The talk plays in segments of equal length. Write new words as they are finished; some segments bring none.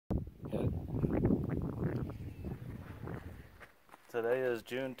Today is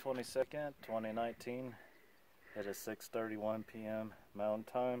June 22nd, 2019. It is 6:31 p.m. Mountain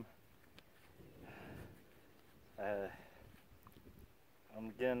Time. I'm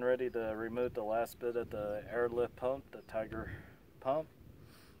getting ready to remove the last bit of the airlift pump, the Tiger pump.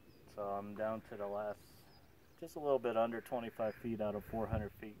 So I'm down to the last, just a little bit under 25 feet out of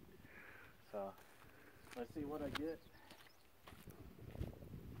 400 feet. So let's see what I get.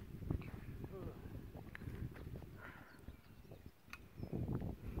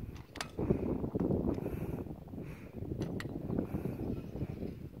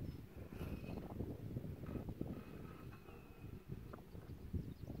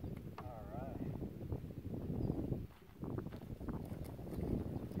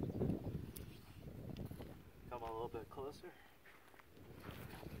 Come a little bit closer.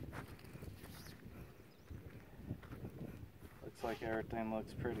 Looks like everything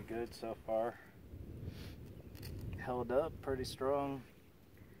looks pretty good so far. Held up pretty strong.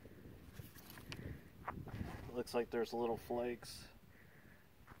 Looks like there's little flakes.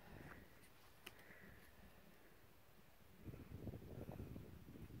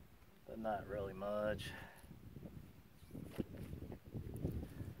 But not really much.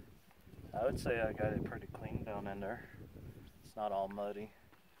 I would say I got it pretty clean down in there. It's not all muddy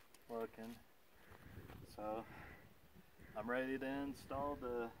looking. So I'm ready to install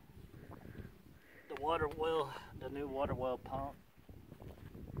the water well, the new water well pump.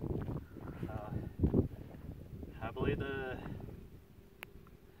 I believe the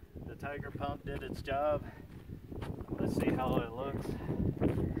Tiger pump did its job. Let's see how it looks.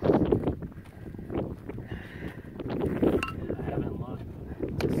 I haven't looked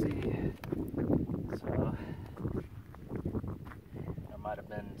to see. So there might have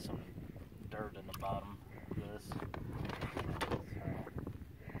been some dirt in the bottom of this. So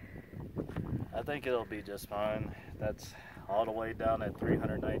I think it'll be just fine. That's all the way down at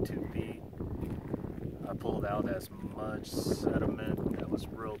 392 feet. I pulled out as much sediment that was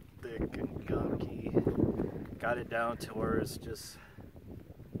real thick and gunky. Got it down to where it's just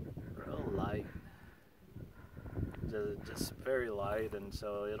real light. Just very light, and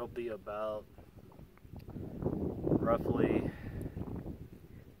so it'll be about roughly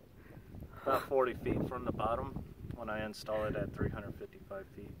about 40 feet from the bottom when I install it at 355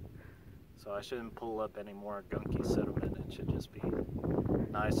 feet. So I shouldn't pull up any more gunky sediment. It should just be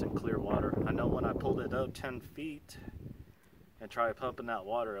nice and clear water. I know when I pulled it up 10 feet and tried pumping that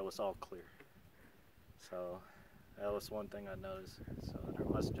water, it was all clear. So that was one thing I noticed. So there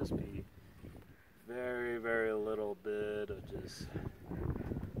must just be very little bit of just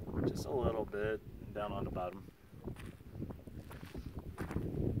a little bit down on the bottom.